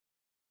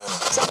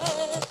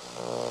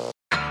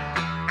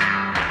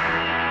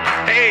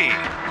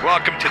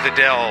welcome to the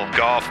Dell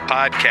Golf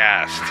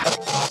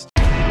Podcast.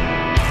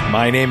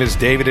 My name is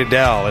David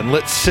Adell, and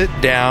let's sit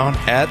down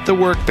at the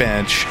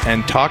workbench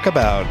and talk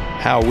about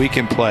how we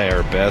can play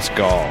our best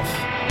golf.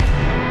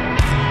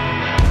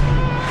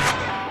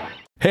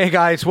 Hey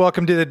guys,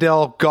 welcome to the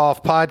Dell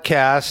Golf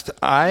Podcast.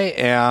 I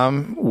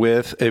am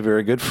with a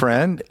very good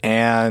friend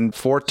and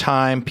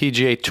four-time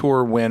PGA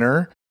Tour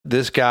winner.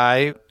 This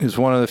guy is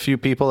one of the few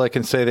people that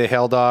can say they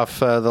held off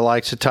the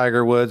likes of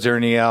Tiger Woods,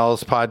 Ernie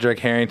Els, Padraig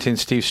Harrington,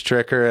 Steve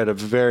Stricker at a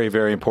very,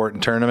 very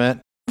important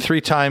tournament.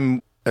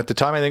 Three-time, at the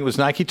time, I think it was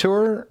Nike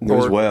Tour? It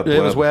was Webb. It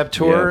was Webb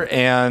Tour,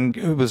 yeah. And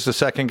it was the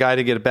second guy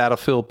to get a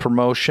Battlefield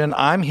promotion.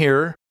 I'm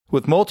here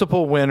with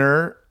multiple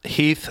winner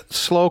Heath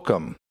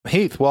Slocum.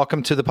 Heath,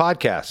 welcome to the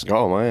podcast.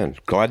 Oh, man.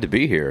 Glad to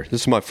be here.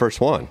 This is my first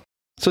one.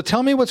 So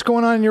tell me what's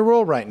going on in your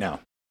world right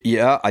now.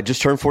 Yeah, I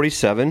just turned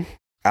 47.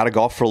 Out of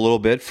golf for a little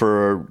bit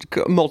for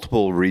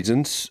multiple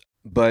reasons,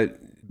 but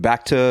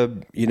back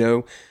to,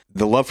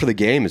 the love for the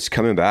game is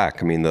coming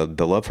back. I mean, the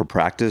love for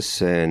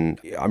practice, and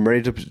I'm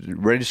ready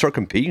to start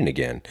competing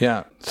again.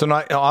 Yeah. So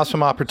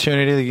awesome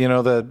opportunity.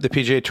 The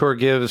PGA Tour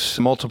gives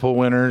multiple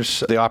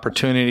winners the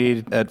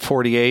opportunity at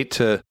 48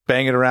 to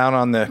bang it around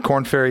on the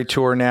Korn Ferry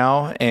Tour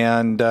now,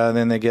 and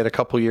then they get a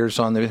couple years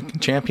on the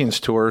Champions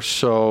Tour.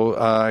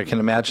 So I can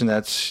imagine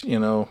that's,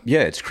 Yeah,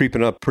 it's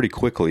creeping up pretty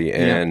quickly,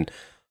 and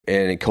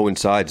it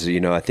coincides,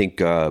 I think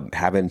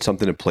having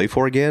something to play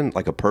for again,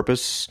 like a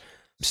purpose.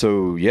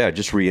 So yeah,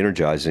 just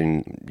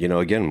re-energizing,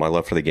 again, my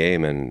love for the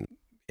game, and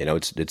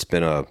it's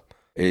been a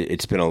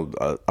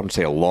I would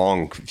say a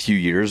long few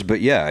years,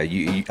 but yeah,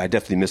 I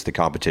definitely miss the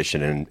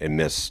competition and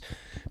miss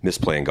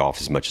playing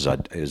golf as much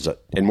as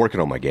and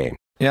working on my game.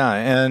 Yeah,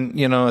 and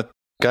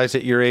guys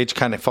at your age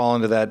kind of fall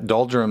into that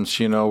doldrums,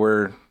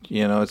 where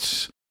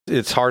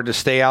it's hard to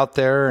stay out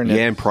there,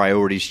 and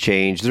priorities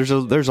change. There's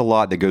a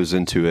lot that goes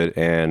into it,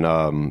 and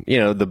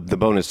the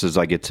bonus is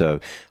I got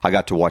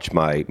to watch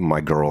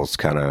my girls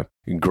kind of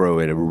grow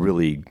at a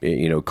really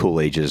cool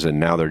ages, and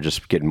now they're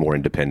just getting more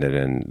independent,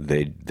 and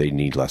they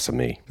need less of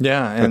me.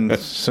 Yeah, and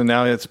so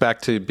now it's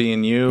back to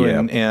being you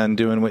and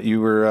doing what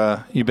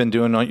you've been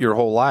doing your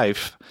whole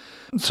life.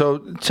 So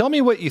tell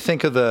me what you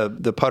think of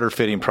the putter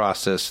fitting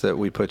process that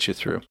we put you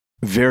through.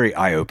 Very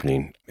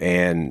eye-opening,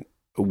 and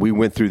we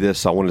went through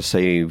this, I want to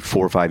say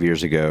 4 or 5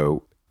 years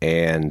ago,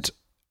 and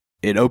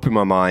it opened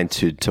my mind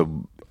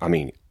to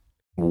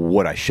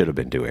what I should have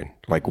been doing,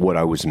 like what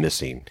I was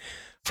missing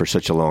for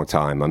such a long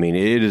time. I mean,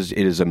 it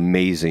is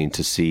amazing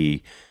to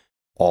see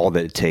all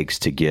that it takes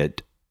to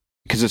get,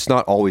 because it's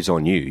not always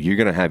on you. You're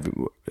going to have,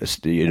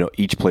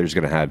 each player's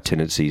going to have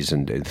tendencies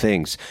and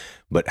things,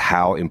 but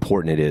how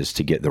important it is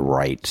to get the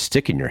right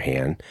stick in your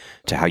hand,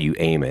 to how you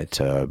aim it,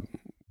 to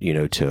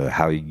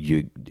how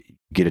you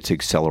get it to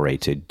accelerate,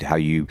 to how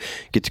you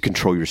get to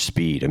control your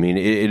speed. I mean,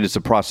 it is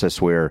a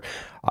process where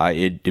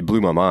it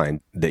blew my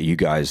mind that you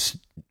guys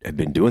have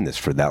been doing this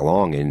for that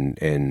long,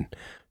 and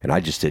I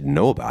just didn't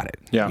know about it.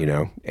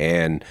 Yeah.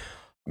 And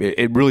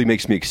it really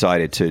makes me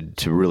excited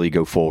to really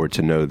go forward,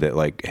 to know that,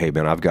 like, hey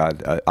man, I've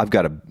got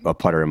a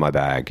putter in my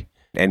bag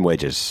and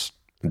wedges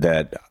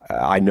that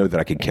I know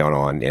that I can count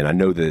on, and I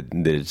know that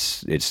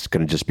it's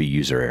going to just be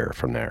user error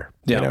from there.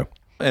 Yeah.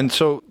 And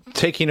so,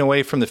 taking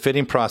away from the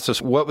fitting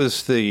process, what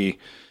was the,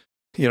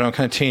 kind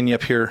of teeing you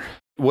up here,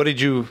 what did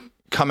you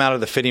come out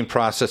of the fitting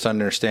process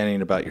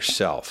understanding about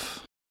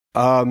yourself?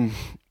 Wow.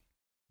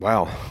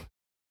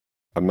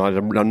 I'm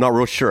not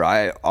real sure.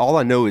 All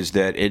I know is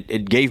that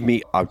it gave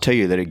me, I'll tell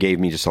you that it gave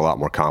me just a lot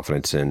more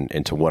confidence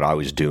into what I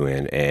was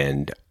doing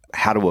and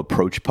how to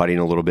approach putting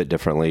a little bit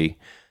differently.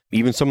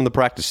 Even some of the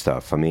practice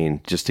stuff. I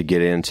mean, just to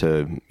get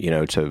into,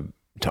 to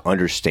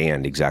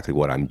understand exactly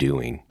what I'm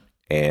doing.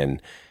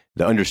 And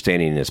the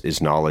understanding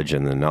is knowledge,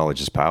 and the knowledge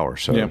is power.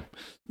 So yeah.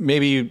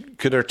 Maybe you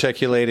could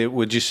articulate it.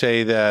 Would you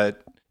say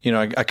that,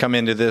 I come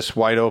into this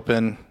wide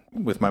open,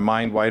 with my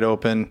mind wide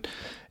open,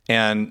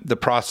 and the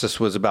process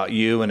was about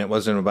you and it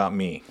wasn't about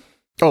me?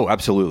 Oh,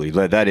 absolutely.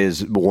 That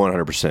is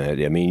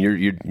 100%. I mean,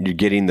 you're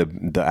getting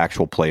the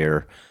actual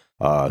player,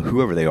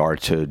 whoever they are,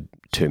 to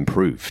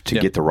improve, to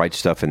get the right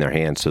stuff in their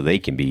hands so they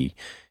can be,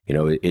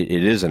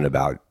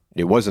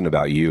 it wasn't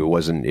about you.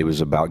 It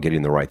was about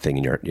getting the right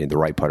thing the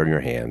right putter in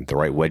your hand, the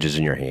right wedges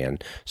in your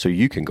hand, so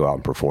you can go out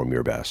and perform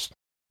your best.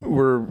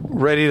 We're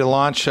ready to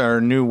launch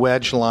our new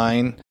wedge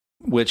line,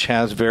 which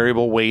has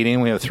variable weighting.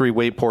 We have 3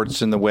 weight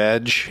ports in the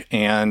wedge,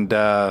 and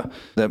that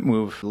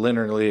move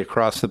linearly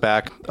across the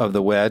back of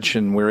the wedge,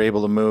 and we're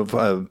able to move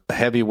a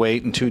heavy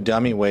weight and 2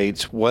 dummy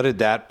weights. What did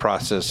that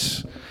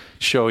process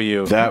show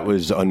you? That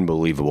was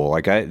unbelievable.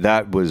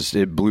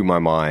 It blew my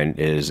mind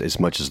as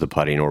much as the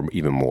putting, or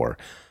even more.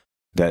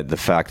 That the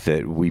fact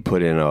that we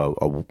put in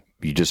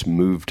you just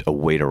moved a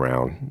weight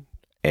around,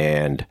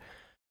 and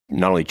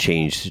not only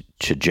changed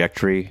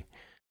trajectory,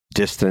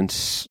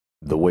 distance,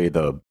 the way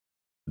the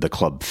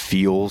club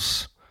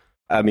feels.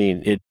 I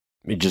mean, it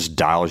just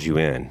dials you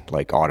in,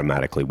 like,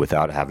 automatically,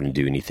 without having to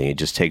do anything. It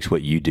just takes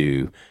what you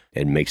do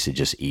and makes it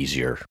just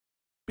easier.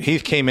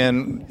 Heath came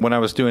in when I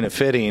was doing a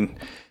fitting,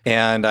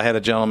 and I had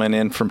a gentleman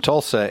in from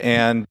Tulsa,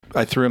 and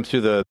I threw him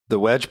through the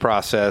wedge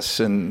process.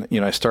 And,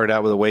 I started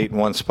out with a weight in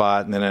one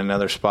spot and then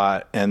another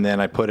spot, and then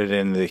I put it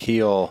in the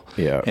heel,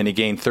 and he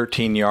gained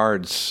 13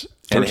 yards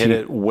and hit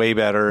it way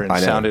better and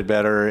sounded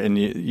better. And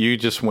you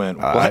just went,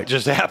 what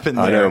just happened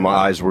there? I know, my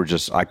eyes were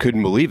I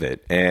couldn't believe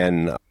it.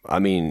 And I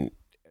mean,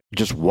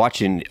 just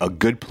watching a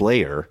good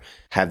player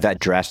have that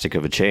drastic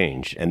of a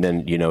change. And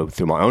then,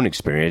 through my own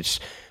experience,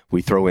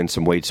 we throw in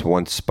some weights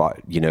one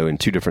spot, in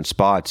two different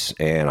spots,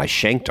 and I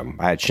shanked them.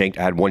 I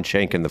had one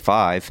shank in the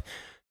 5,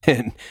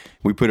 and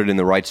we put it in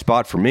the right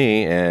spot for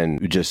me,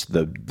 and just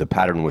the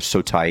pattern was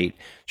so tight,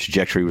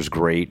 trajectory was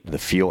great, the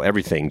feel,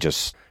 everything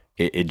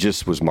it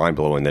just was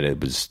mind-blowing that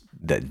it was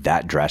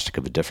that drastic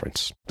of a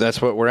difference.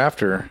 That's what we're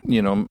after.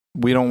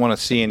 We don't want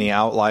to see any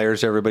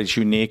outliers. Everybody's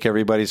unique.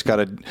 Everybody's got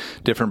a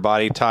different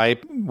body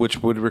type,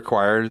 which would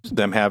require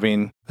them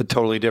having a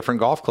totally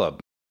different golf club.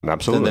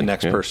 Absolutely. Than the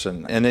next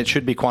person. And it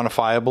should be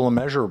quantifiable and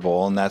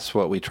measurable, and that's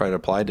what we try to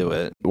apply to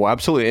it. Well,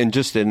 absolutely. And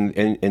just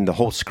in the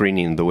whole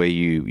screening, the way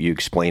you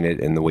explain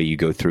it and the way you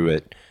go through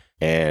it.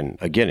 And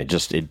again,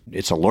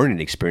 it's a learning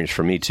experience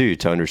for me too,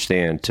 to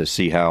understand, to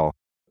see how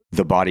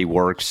the body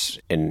works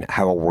and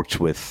how it works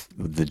with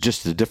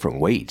the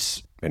different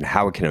weights and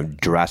how it can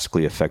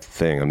drastically affect the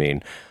thing. I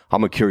mean,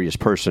 I'm a curious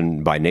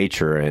person by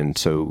nature, and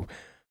so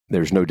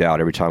there's no doubt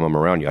every time I'm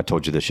around you, I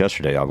told you this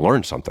yesterday, I've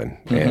learned something.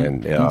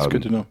 And that's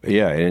good to know.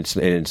 Yeah. And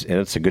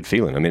it's a good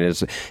feeling. I mean,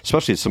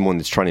 especially as someone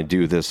that's trying to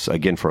do this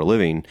again for a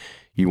living,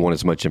 you want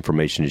as much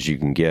information as you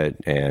can get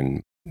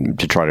and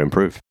to try to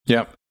improve.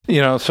 Yeah.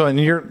 So and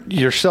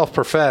you're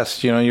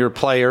self-professed, you're a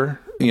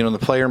player, the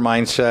player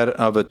mindset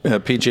of a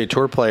PGA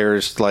Tour player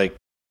is like,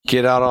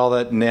 get out all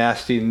that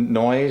nasty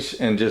noise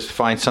and just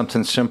find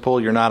something simple.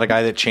 You're not a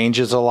guy that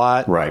changes a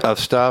lot of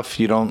stuff.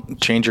 You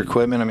don't change your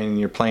equipment. I mean,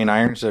 you're playing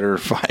irons that are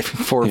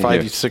 4 or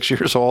 5, 6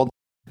 years old.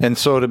 And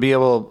so to be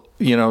able,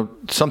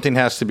 something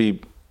has to be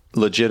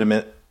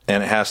legitimate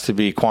and it has to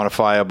be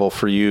quantifiable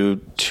for you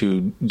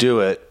to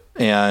do it.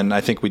 And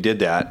I think we did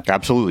that.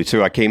 Absolutely.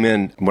 So I came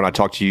in, when I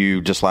talked to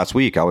you just last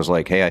week, I was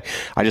like, hey,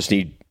 I just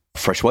need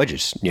fresh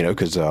wedges,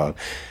 because,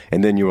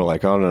 and then you were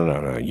like, oh,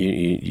 no,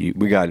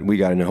 we got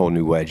a whole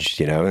new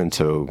wedge, and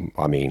so,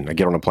 I mean, I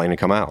get on a plane and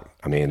come out.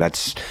 I mean,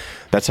 that's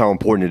how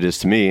important it is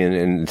to me.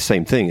 And the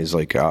same thing is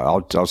like,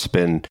 I'll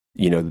spend,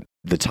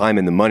 the time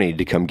and the money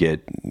to come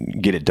get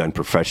it done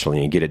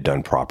professionally and get it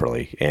done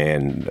properly.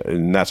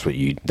 And that's what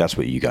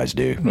you guys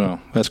do. Well,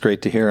 that's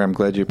great to hear. I'm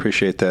glad you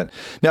appreciate that.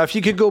 Now, if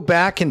you could go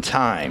back in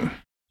time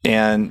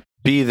and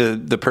be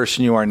the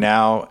person you are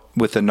now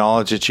with the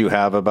knowledge that you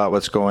have about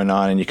what's going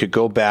on, and you could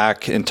go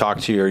back and talk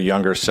to your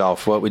younger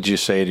self, what would you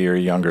say to your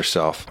younger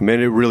self? I mean,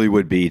 it really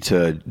would be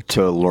to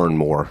learn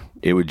more.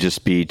 It would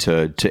just be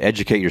to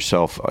educate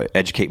yourself,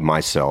 educate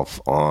myself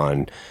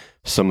on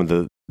some of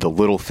the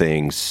little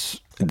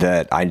things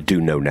that I do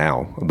know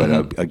now.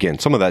 But again,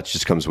 some of that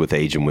just comes with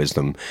age and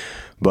wisdom.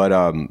 But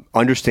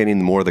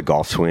understanding more of the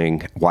golf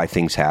swing, why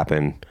things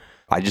happen,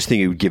 I just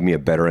think it would give me a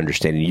better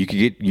understanding. You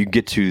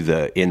get to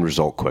the end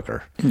result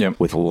quicker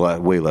with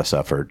way less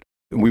effort.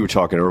 We were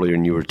talking earlier,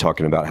 and you were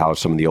talking about how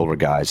some of the older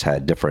guys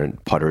had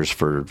different putters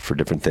for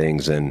different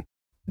things, and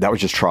that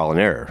was just trial and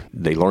error.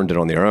 They learned it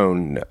on their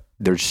own.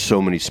 There's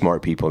so many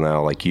smart people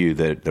now like you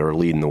that are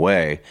leading the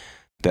way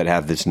that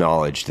have this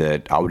knowledge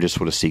that I would just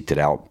would have seeked it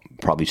out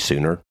probably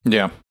sooner.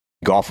 Yeah.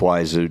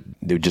 Golf-wise, it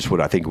just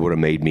would have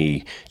made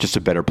me just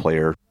a better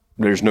player.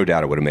 There's no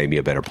doubt it would have made me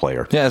a better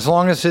player. Yeah, as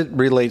long as it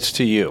relates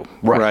to you.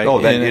 Right.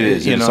 Oh, that it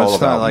is. It's all it's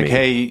about not like, me.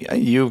 hey,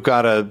 you've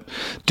got to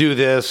do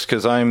this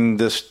because I'm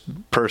this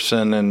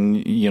person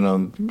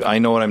and, I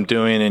know what I'm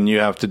doing and you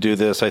have to do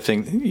this. I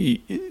think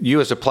you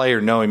as a player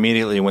know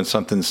immediately when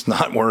something's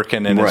not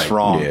working and it's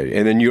wrong. Yeah.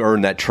 And then you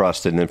earn that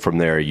trust. And then from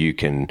there, you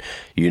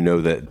know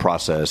that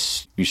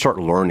process, you start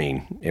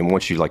learning. And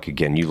once you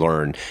you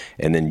learn,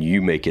 and then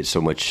you make it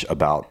so much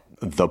about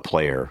the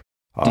player.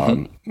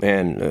 And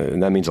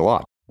that means a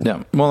lot.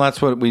 Yeah, well,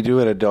 that's what we do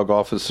at Adele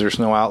Golf is there's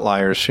no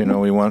outliers.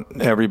 We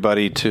want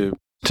everybody to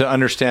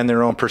understand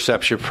their own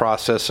perception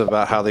process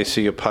about how they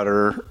see a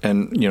putter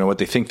and, what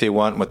they think they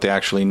want, what they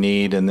actually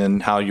need, and then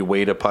how you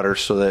weight a putter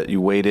so that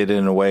you weight it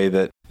in a way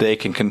that they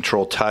can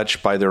control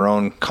touch by their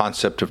own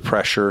concept of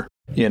pressure,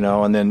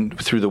 and then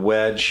through the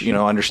wedge,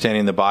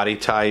 understanding the body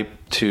type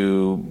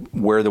to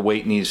where the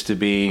weight needs to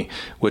be,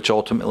 which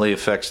ultimately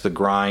affects the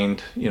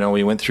grind.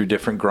 We went through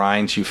different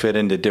grinds. You fit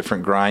into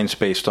different grinds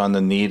based on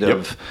the need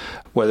of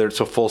whether it's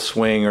a full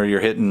swing or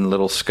you're hitting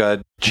little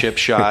scud chip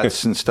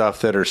shots and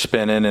stuff that are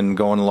spinning and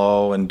going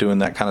low and doing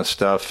that kind of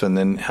stuff. And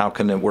then how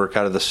can it work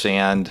out of the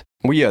sand?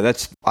 Well, yeah,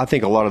 I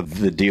think a lot of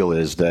the deal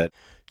is that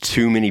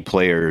too many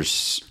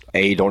players,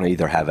 don't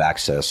either have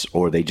access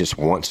or they just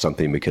want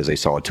something because they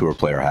saw a tour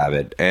player have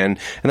it. And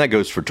that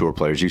goes for tour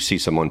players. You see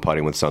someone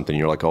putting with something,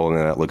 you're like, oh,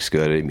 man, that looks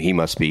good. It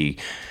must be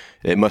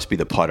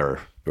the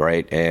putter,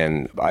 right?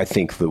 And I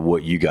think that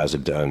what you guys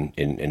have done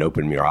and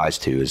opened your eyes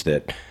to is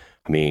that,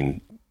 I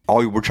mean,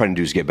 all we're trying to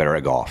do is get better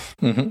at golf.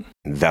 Mm-hmm.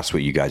 That's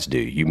what you guys do.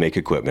 You make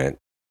equipment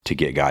to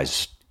get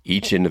guys,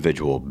 each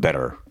individual,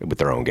 better with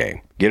their own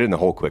game. Get it in the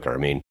hole quicker. I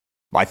mean,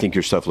 I think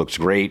your stuff looks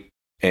great,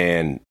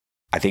 and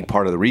I think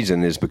part of the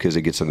reason is because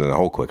it gets into the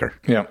hole quicker.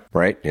 Yeah.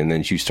 Right? And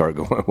then you start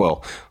going,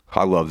 well,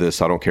 I love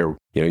this. I don't care.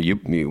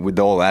 You with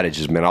the old adage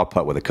is, man, I'll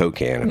putt with a Coke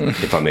can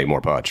if I make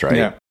more putts, right?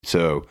 Yeah.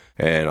 So,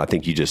 and I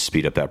think you just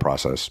speed up that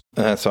process.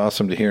 That's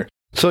awesome to hear.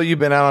 So you've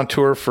been out on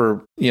tour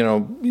for,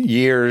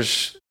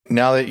 years.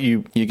 Now that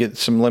you get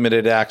some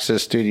limited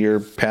access due to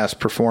your past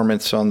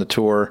performance on the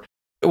tour,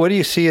 what do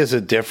you see as a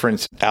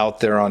difference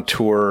out there on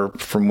tour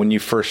from when you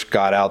first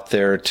got out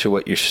there to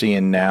what you're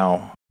seeing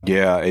now?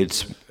 Yeah,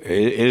 it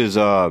is.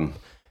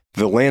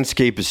 The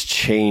landscape has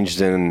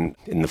changed in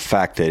the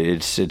fact that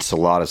it's a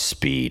lot of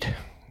speed.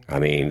 I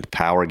mean, the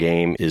power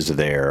game is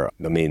there.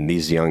 I mean,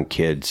 these young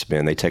kids,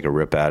 man, they take a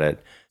rip at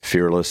it,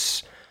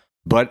 fearless.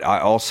 But I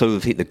also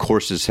think the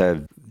courses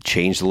have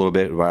changed a little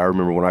bit. I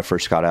remember when I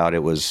first got out,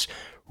 it was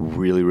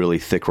really, really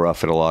thick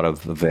rough at a lot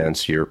of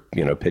events. You're,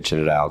 pitching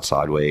it out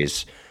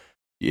sideways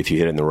if you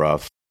hit it in the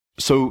rough.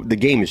 So the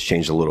game has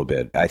changed a little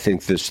bit. I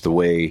think the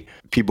way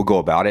people go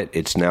about it,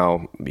 it's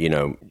now,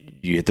 you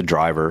hit the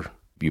driver,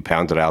 you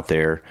pound it out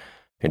there.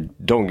 And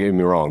don't get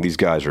me wrong, these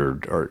guys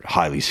are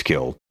highly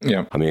skilled.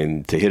 Yeah. I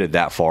mean, to hit it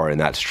that far and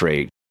that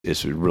straight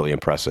is really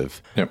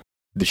impressive. Yeah.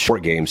 The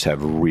short games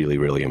have really,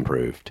 really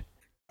improved.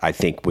 I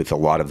think with a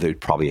lot of it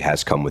probably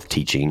has come with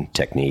teaching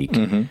technique,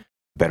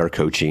 better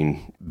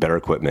coaching, better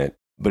equipment.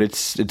 But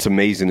it's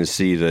amazing to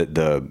see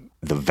the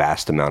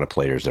vast amount of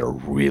players that are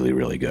really,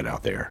 really good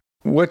out there.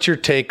 What's your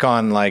take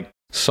on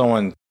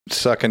someone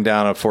sucking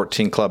down a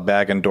 14 club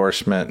bag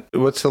endorsement?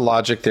 What's the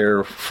logic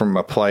there from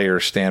a player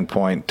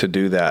standpoint to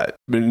do that?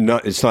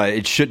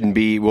 It shouldn't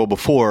be. Well,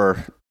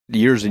 before,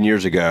 years and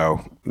years ago,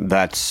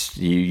 that's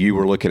you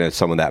were looking at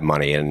some of that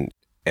money. And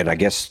I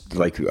guess,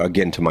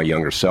 again, to my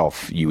younger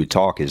self, you would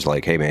talk is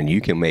hey, man,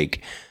 you can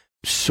make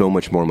so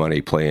much more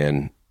money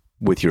playing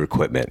with your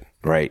equipment,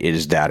 right? It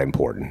is that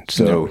important.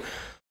 So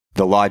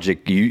the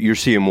logic, you're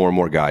seeing more and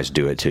more guys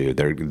do it too.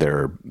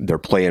 They're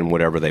playing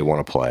whatever they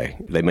want to play.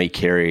 They may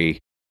carry,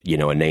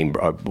 a name,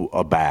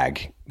 a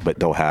bag, but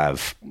they'll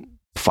have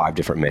 5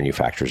 different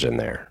manufacturers in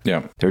there.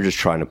 Yeah. They're just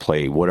trying to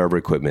play whatever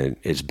equipment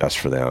is best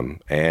for them.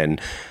 And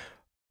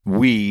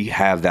we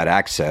have that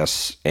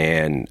access,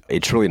 and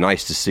it's really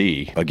nice to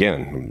see,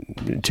 again,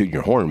 tooting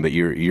your horn, but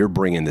you're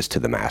bringing this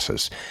to the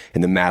masses,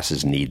 and the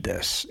masses need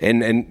this.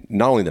 And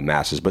not only the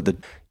masses, but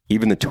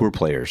even the tour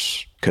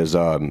players, because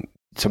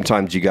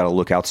sometimes you got to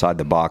look outside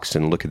the box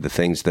and look at the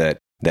things that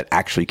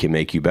actually can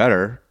make you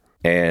better,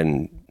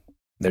 and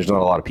there's not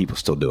a lot of people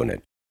still doing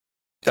it.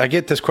 I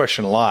get this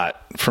question a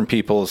lot from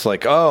people. It's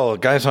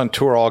guys on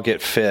tour all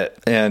get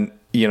fit, and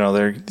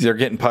they're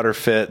getting putter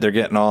fit, they're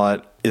getting all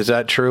that. Is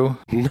that true?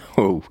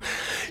 No.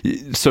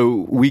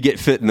 So we get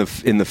fit in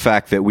the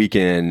fact that we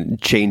can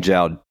change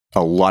out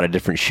a lot of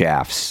different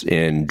shafts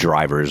in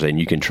drivers, and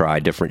you can try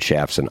different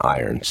shafts and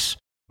irons.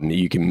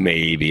 You can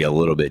maybe a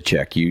little bit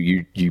check.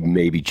 You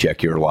maybe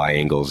check your lie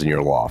angles in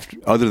your loft.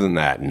 Other than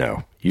that,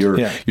 no.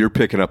 You're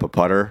picking up a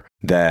putter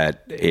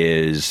that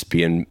is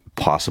being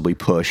possibly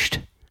pushed,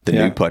 the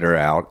new putter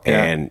out,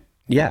 and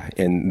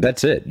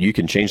that's it. You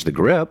can change the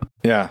grip.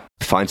 Yeah.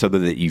 Find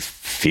something that you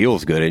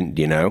feels good and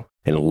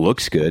and it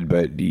looks good,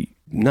 but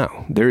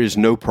no, there is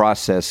no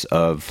process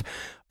of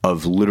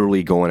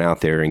literally going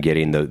out there and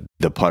getting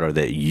the putter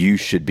that you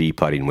should be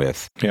putting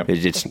with. Yep.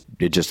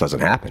 It just doesn't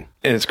happen.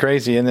 It's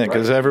crazy, isn't it?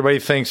 Because everybody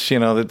thinks,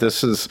 that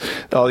this is,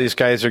 all these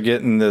guys are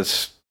getting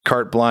this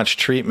carte blanche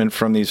treatment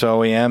from these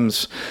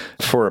OEMs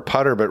for a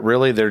putter, but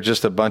really they're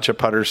just a bunch of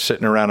putters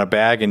sitting around a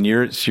bag, and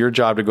it's your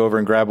job to go over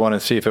and grab one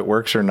and see if it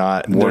works or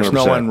not. And there's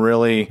no one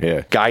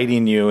really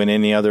guiding you in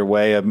any other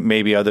way,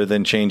 maybe other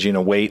than changing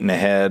a weight in the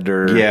head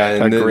or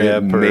a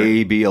grip.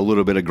 Maybe a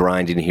little bit of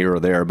grinding here or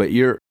there, but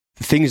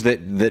things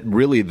that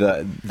really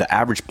the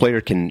average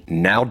player can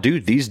now do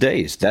these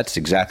days. That's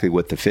exactly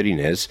what the fitting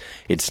is.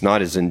 It's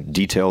not as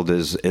detailed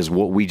as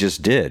what we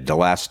just did the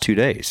last 2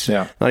 days.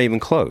 Yeah. Not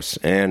even close.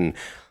 And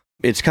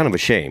it's kind of a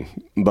shame,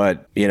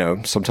 but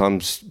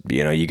sometimes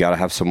you got to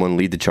have someone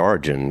lead the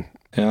charge, and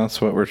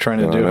that's what we're trying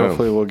to do.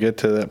 Hopefully we'll get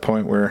to that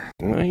point where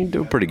you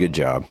do a pretty good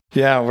job.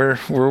 Yeah, we're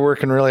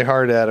working really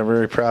hard at it. I'm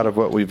very proud of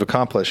what we've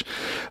accomplished.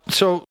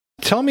 So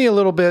tell me a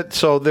little bit.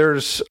 So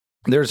there's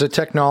a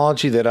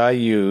technology that I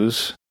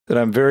use that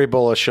I'm very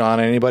bullish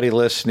on. Anybody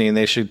listening,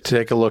 they should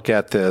take a look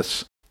at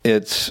this.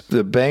 It's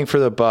the bang for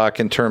the buck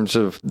in terms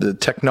of the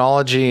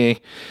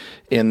technology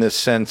in this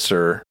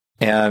sensor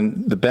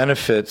and the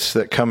benefits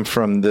that come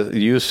from the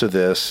use of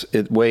this.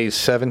 It weighs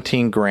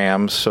 17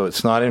 grams, so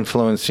it's not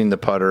influencing the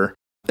putter.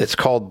 It's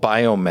called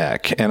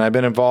Biomech, and I've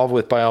been involved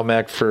with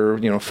Biomech for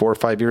 4 or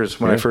 5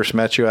 years. When I first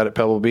met you out at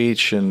Pebble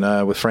Beach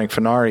and with Frank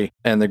Finari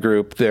and the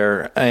group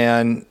there,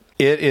 and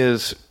it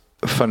is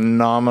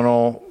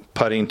phenomenal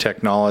putting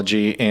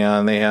technology,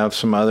 and they have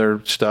some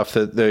other stuff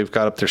that they've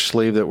got up their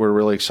sleeve that we're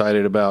really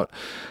excited about,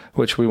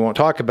 which we won't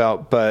talk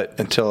about but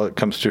until it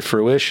comes to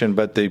fruition.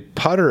 But the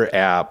putter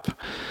app,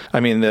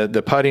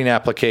 the putting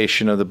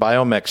application of the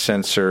Biomech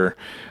sensor,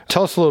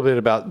 tell us a little bit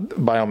about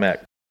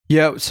Biomech.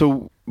 Yeah,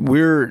 so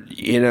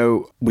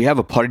we have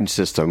a putting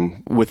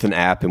system with an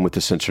app and with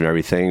the sensor and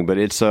everything, but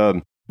it's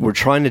I'm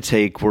trying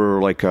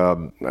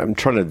to I'm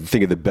trying to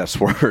think of the best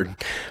word,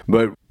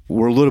 but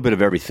we're a little bit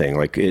of everything.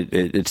 Like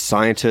it's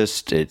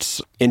scientists,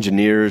 it's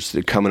engineers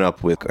that coming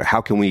up with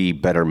how can we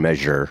better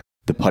measure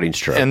the putting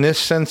stroke. And this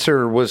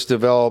sensor was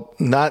developed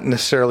not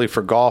necessarily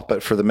for golf,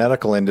 but for the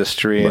medical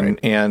industry. Right.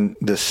 And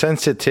the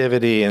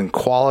sensitivity and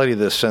quality of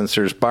the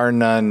sensors, bar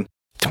none,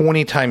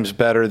 20 times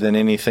better than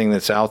anything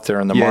that's out there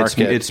in the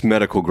market. It's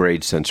medical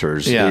grade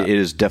sensors. Yeah. It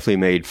is definitely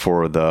made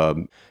for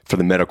the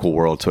medical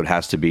world, so it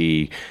has to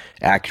be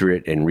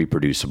accurate and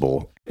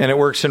reproducible. And it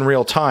works in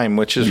real time,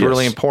 which is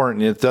really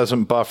important. It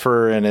doesn't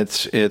buffer, and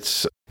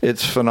it's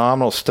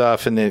phenomenal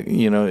stuff. And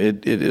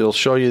it'll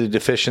show you the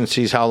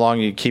deficiencies, how long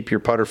you keep your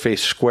putter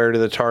face square to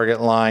the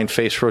target line,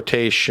 face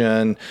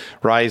rotation,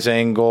 rise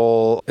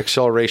angle,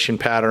 acceleration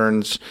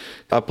patterns,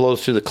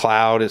 uploads to the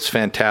cloud. It's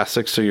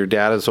fantastic. So your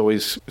data is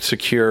always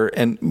secure.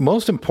 And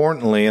most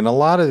importantly, and a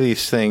lot of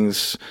these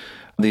things,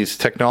 these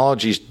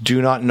technologies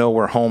do not know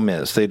where home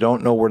is. They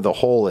don't know where the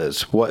hole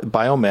is. What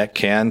Biomech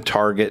can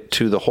target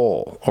to the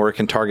hole, or it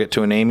can target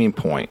to an aiming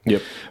point.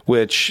 Yep.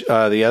 Which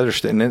and it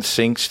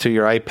syncs to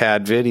your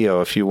iPad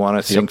video if you want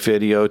to sync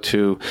video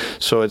to.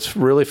 So it's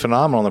really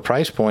phenomenal. And the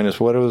price point is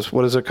what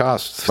does it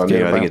cost? I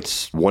think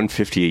it's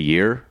 $150 a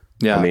year.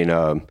 Yeah. I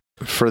mean,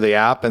 for the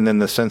app, and then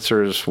the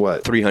sensor is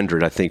what?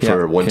 $300, I think,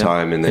 for one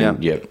time, and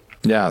then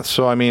Yeah.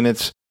 So I mean,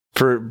 it's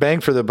for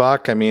bang for the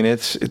buck. I mean,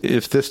 it's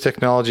if this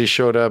technology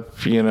showed up,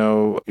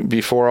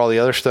 before all the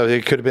other stuff,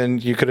 you could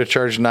have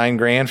charged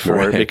 $9,000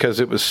 for it, because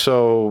it's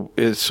so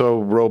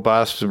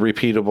robust,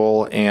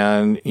 repeatable,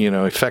 and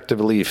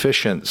effectively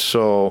efficient.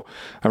 So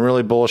I'm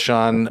really bullish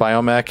on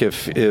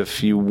Biomech.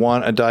 If you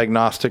want a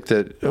diagnostic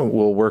that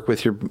will work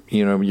with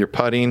your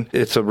putting,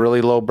 it's a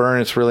really low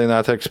burn. It's really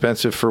not that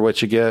expensive for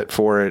what you get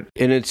for it.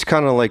 And it's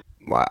kind of like,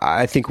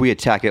 I think we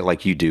attack it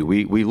like you do.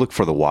 We look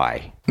for the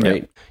why,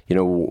 right?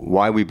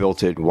 Why we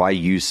built it, why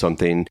use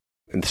something.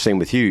 And the same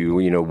with you,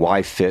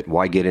 why fit,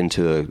 why get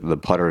into the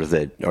putters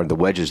or the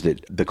wedges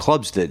the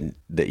clubs that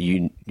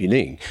you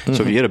need. Mm-hmm.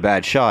 So if you hit a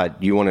bad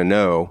shot, you want to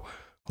know,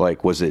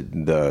 like, was it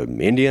the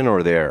Indian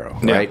or the arrow,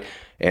 right?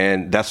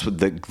 And that's what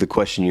the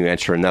question you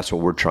answer, and that's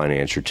what we're trying to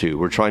answer too.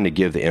 We're trying to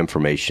give the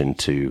information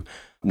to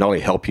not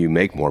only help you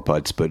make more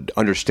putts, but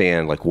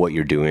understand like what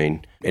you're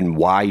doing and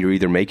why you're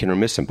either making or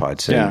missing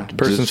putts. And the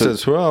person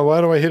says, well, why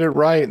do I hit it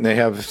right? And they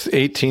have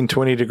 18,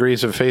 20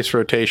 degrees of face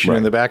rotation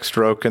in the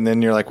backstroke. And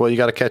then you're like, well, you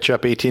got to catch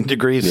up 18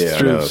 degrees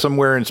through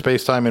somewhere in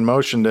space-time in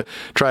motion to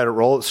try to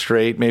roll it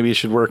straight. Maybe you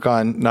should work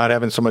on not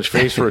having so much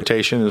face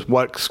rotation is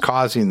what's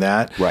causing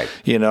that. Right.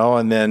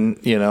 And then,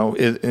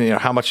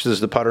 how much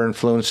does the putter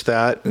influence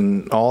that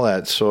and all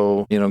that?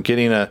 So,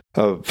 getting a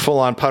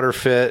full-on putter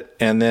fit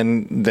and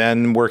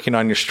then working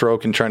on your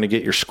stroke and trying to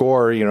get your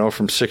score,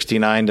 from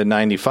 69 to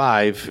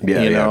 95,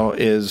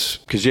 is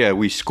because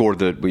we score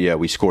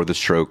the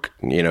stroke,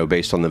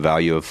 based on the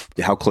value of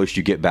how close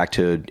you get back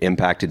to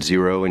impact at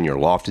zero and your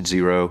loft at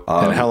zero,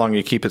 and how long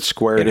you keep it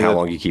square,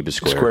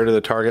 square to the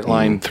target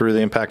line through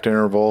the impact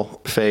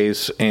interval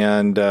phase,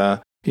 and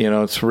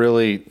it's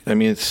really,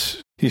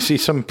 you see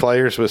some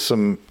players with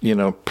some,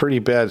 pretty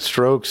bad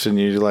strokes, and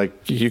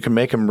you can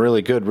make them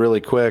really good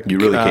really quick. You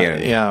really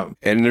can. Yeah.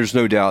 And there's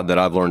no doubt that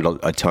I've learned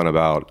a ton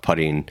about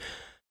putting.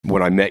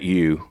 When I met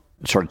you,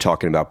 started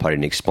talking about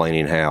putting,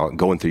 explaining how,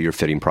 going through your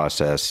fitting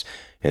process,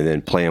 and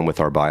then playing with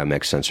our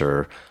Biomech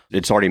sensor,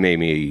 it's already made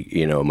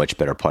me, a much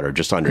better putter,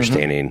 just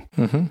understanding,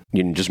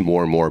 just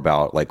more and more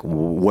about like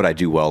what I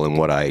do well and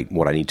what I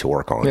need to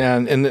work on. Yeah.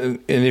 And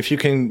if you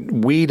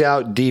can weed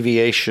out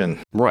deviation,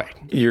 right,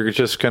 you're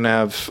just going to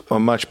have a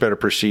much better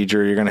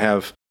procedure. You're going to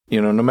have,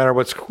 no matter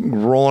what's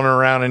rolling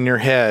around in your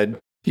head,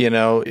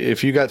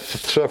 if you got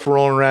stuff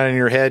rolling around in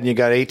your head and you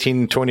got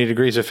 18, 20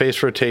 degrees of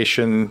face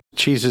rotation,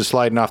 cheese is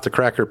sliding off the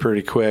cracker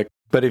pretty quick.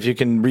 But if you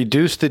can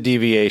reduce the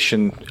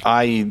deviation,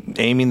 i.e.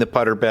 aiming the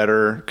putter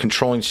better,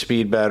 controlling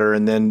speed better,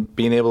 and then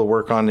being able to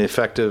work on the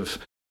effective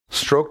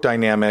stroke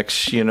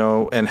dynamics,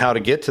 and how to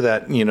get to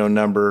that,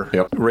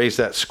 number, raise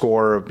that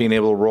score of being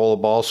able to roll a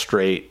ball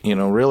straight,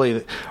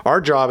 really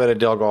our job at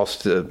Edel Golf is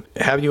to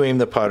have you aim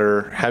the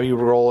putter, have you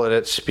roll it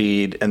at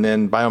speed, and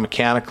then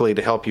biomechanically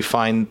to help you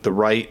find the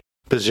right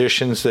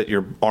positions that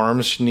your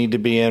arms need to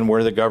be in,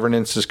 where the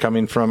governance is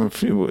coming from,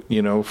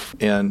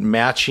 and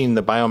matching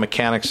the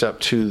biomechanics up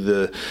to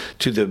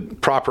the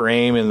proper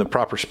aim and the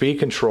proper speed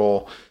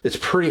control. It's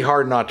pretty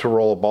hard not to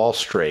roll a ball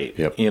straight,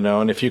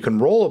 and if you can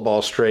roll a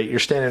ball straight, you're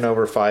standing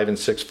over 5 and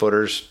 6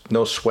 footers,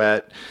 no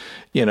sweat.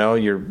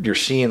 You're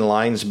seeing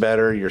lines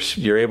better.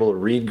 You're able to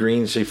read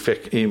greens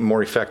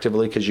more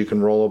effectively because you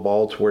can roll a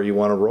ball to where you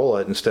want to roll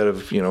it instead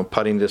of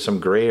putting to some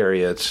gray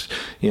area. It's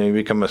you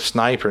become a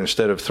sniper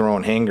instead of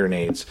throwing hand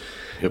grenades.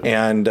 Yep.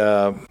 And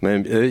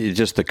man, it's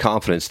just the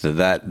confidence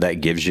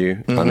that gives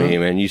you. I mean,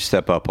 man, you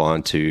step up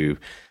onto,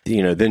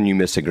 then you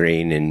miss a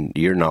green and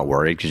you're not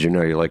worried because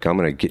you're like, I'm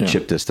going to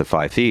chip this to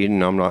 5 feet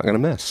and I'm not going to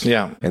miss.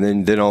 Yeah.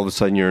 And then all of a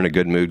sudden you're in a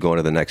good mood going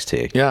to the next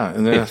tee. Yeah,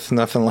 and there's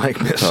nothing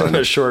like missing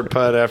a short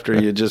putt after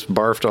you just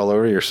barfed all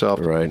over yourself.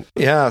 Right.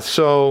 Yeah,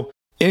 so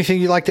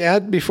anything you'd like to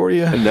add before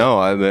you? No,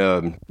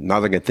 I'm not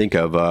that I can think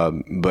of.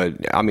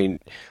 But I mean,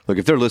 look,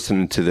 if they're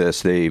listening to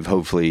this, they've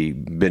hopefully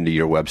been to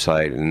your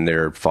website and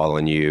they're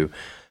following you.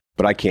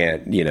 But I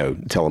can't,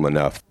 tell them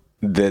enough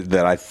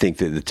that I think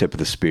that the tip of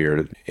the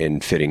spear in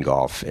fitting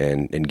golf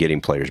and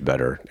getting players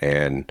better.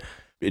 And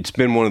it's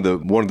been one of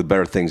the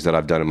better things that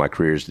I've done in my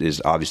career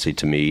is obviously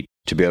to meet,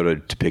 to be able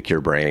to pick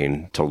your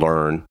brain, to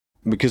learn.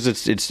 Because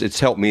it's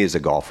helped me as a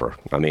golfer.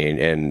 I mean,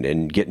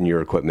 and getting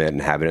your equipment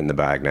and having it in the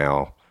bag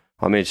now.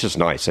 I mean, it's just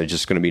nice. It's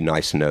just going to be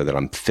nice to know that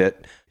I'm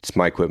fit. It's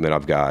my equipment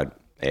I've got,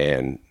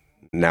 and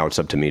now it's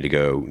up to me to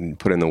go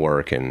put in the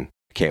work, and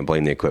can't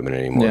blame the equipment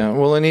anymore. Yeah.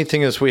 Well, the neat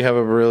thing is we have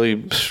a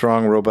really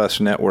strong,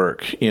 robust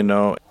network,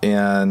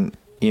 and,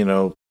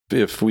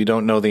 if we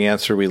don't know the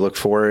answer, we look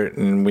for it,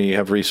 and we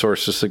have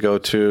resources to go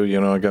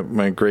to. I got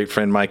my great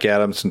friend Mike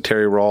Adams and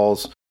Terry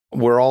Rawls.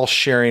 We're all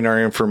sharing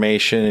our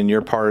information, and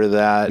you're part of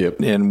that.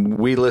 Yep. And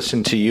we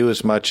listen to you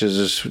as much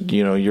as,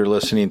 you're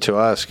listening to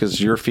us,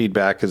 because your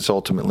feedback is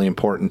ultimately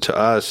important to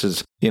us.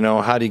 Is,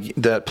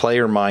 that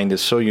player mind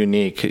is so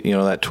unique.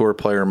 That tour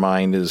player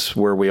mind is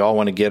where we all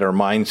want to get our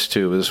minds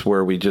to, is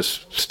where we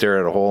just stare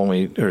at a hole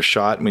or a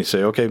shot and we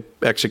say, okay,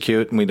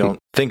 execute. And we don't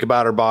think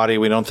about our body.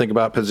 We don't think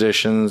about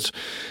positions.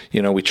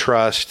 We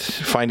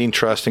finding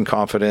trust and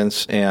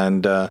confidence.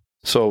 And,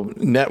 so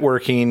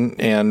networking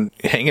and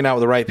hanging out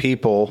with the right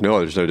people. No,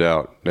 there's no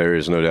doubt. There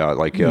is no doubt.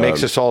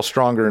 Makes us all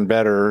stronger and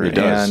better. It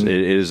does.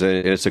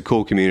 It's a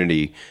cool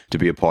community to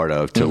be a part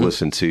of, to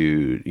listen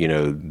to,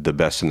 the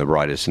best and the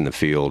brightest in the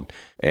field.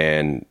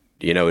 And,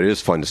 it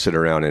is fun to sit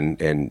around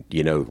and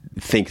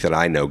think that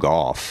I know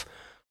golf.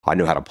 I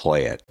know how to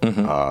play it.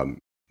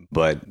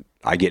 But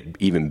I get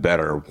even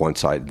better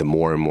the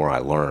more and more I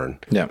learn.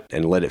 Yeah.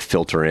 And let it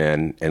filter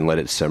in and let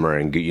it simmer,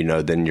 and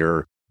then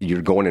you're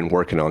going and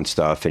working on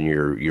stuff, and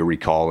you're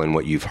recalling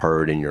what you've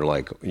heard, and you're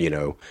like,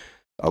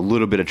 a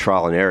little bit of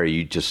trial and error.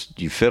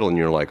 You fiddle, and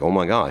you're like, oh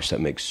my gosh, that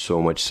makes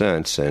so much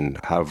sense. And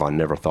how have I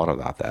never thought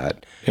about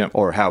that? Yep.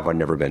 Or how have I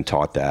never been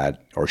taught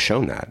that or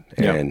shown that?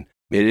 Yep. And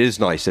it is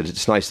nice.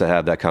 It's nice to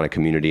have that kind of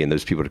community and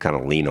those people to kind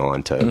of lean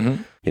on to,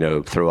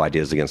 throw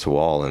ideas against the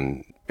wall,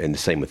 and the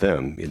same with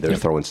them. They're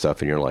throwing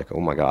stuff, and you're like, oh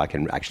my God, I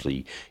can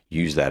actually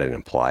use that and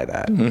apply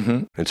that.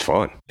 It's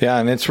fun. Yeah,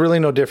 and it's really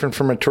no different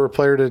from a tour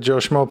player to Joe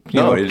Schmo,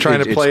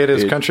 trying to play at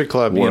his country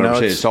club.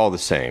 It's all the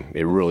same.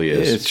 It really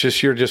is. It's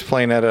just you're just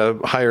playing at a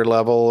higher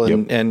level,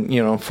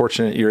 and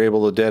fortunate you're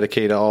able to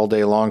dedicate all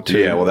day long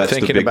to that's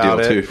thinking the big about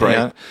deal it. Too,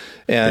 right?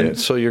 And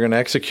so you're going to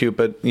execute,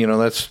 but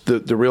that's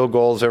the real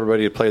goal is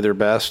everybody to play their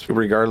best,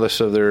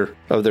 regardless of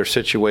their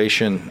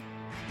situation.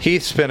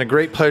 Heath, it's been a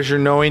great pleasure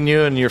knowing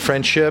you and your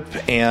friendship,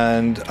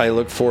 and I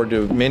look forward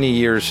to many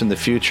years in the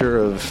future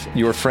of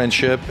your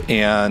friendship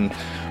and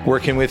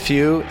working with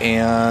you,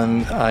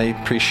 and I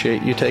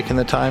appreciate you taking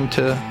the time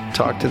to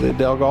talk to the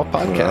Dell Golf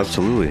Podcast. Well,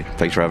 absolutely.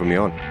 Thanks for having me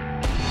on.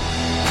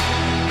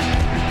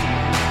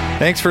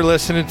 Thanks for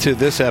listening to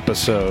this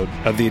episode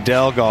of the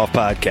Dell Golf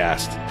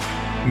Podcast.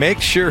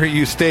 Make sure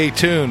you stay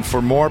tuned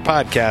for more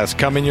podcasts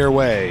coming your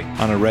way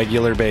on a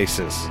regular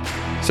basis.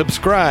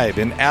 Subscribe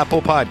in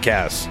Apple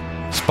Podcasts,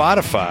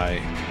 Spotify,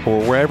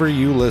 or wherever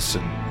you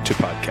listen to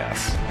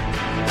podcasts.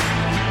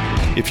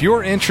 If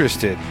you're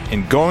interested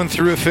in going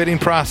through a fitting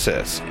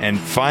process and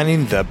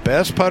finding the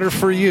best putter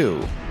for you,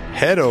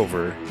 head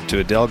over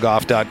to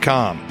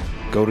adelgolf.com.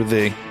 Go to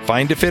the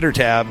Find a Fitter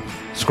tab,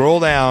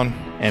 scroll down,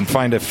 and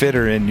find a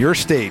fitter in your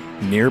state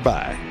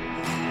nearby.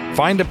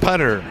 Find a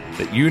putter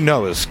that you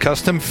know is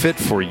custom fit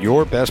for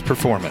your best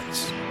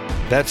performance.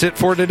 That's it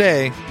for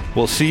today.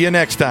 We'll see you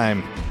next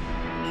time.